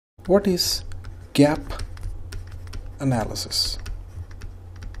What is gap analysis?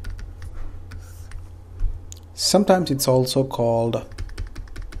 Sometimes it's also called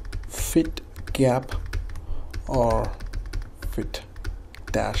fit gap or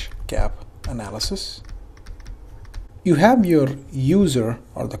fit-gap analysis. You have your user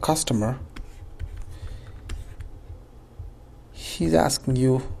or the customer. He's asking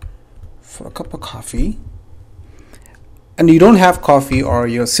you for a cup of coffee, and you don't have coffee, or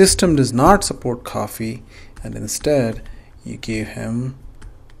your system does not support coffee, and instead you give him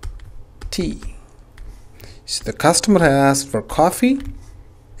tea. So the customer has asked for coffee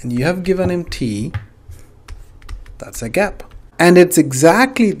and you have given him tea. That's a gap. And it's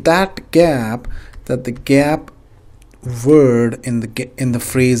exactly that gap that the gap word in the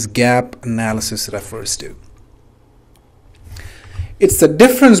phrase gap analysis refers to. It's the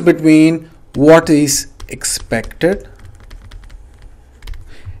difference between what is expected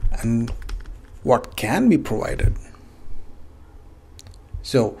and what can be provided.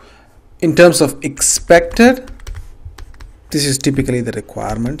 So in terms of expected, this is typically the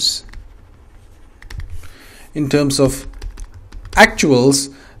requirements. In terms of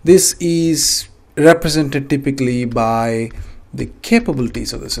actuals, this is represented typically by the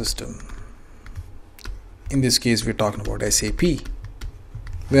capabilities of the system. In this case, we're talking about SAP,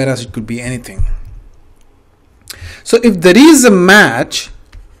 whereas it could be anything. So if there is a match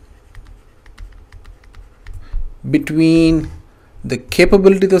between the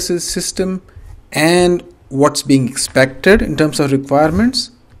capability of the system and what's being expected in terms of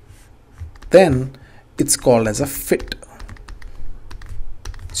requirements, then it's called as a fit.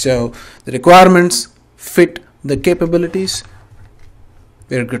 So the requirements fit the capabilities,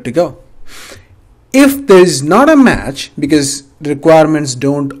 we're good to go. If there is not a match, because requirements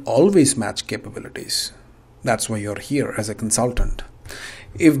don't always match capabilities, that's why you're here as a consultant.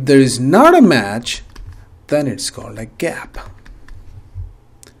 If there is not a match, then it's called a gap.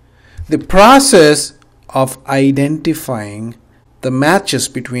 The process of identifying the matches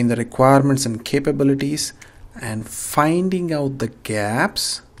between the requirements and capabilities and finding out the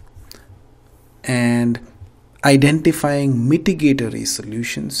gaps and identifying mitigatory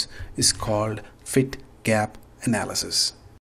solutions is called fit gap analysis.